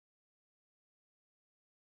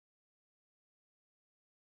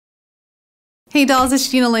Hey dolls, it's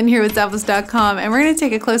Gina Lynn here with Zappos.com, and we're going to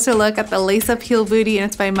take a closer look at the lace-up heel bootie, and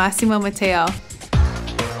it's by Massimo Matteo.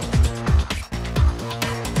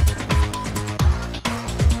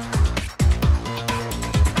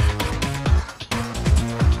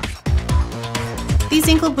 These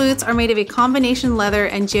ankle boots are made of a combination leather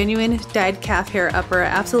and genuine dyed calf hair upper. I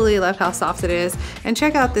absolutely love how soft it is. And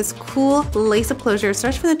check out this cool lace-up closure. It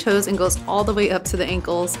starts from the toes and goes all the way up to the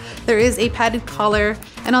ankles. There is a padded collar,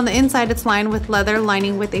 and on the inside it's lined with leather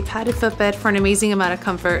lining with a padded footbed for an amazing amount of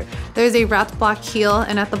comfort. There's a wrapped black heel,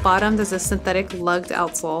 and at the bottom there's a synthetic lugged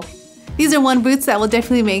outsole. These are one boots that will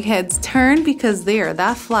definitely make heads turn because they are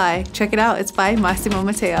that fly. Check it out, it's by Massimo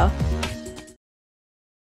Matteo.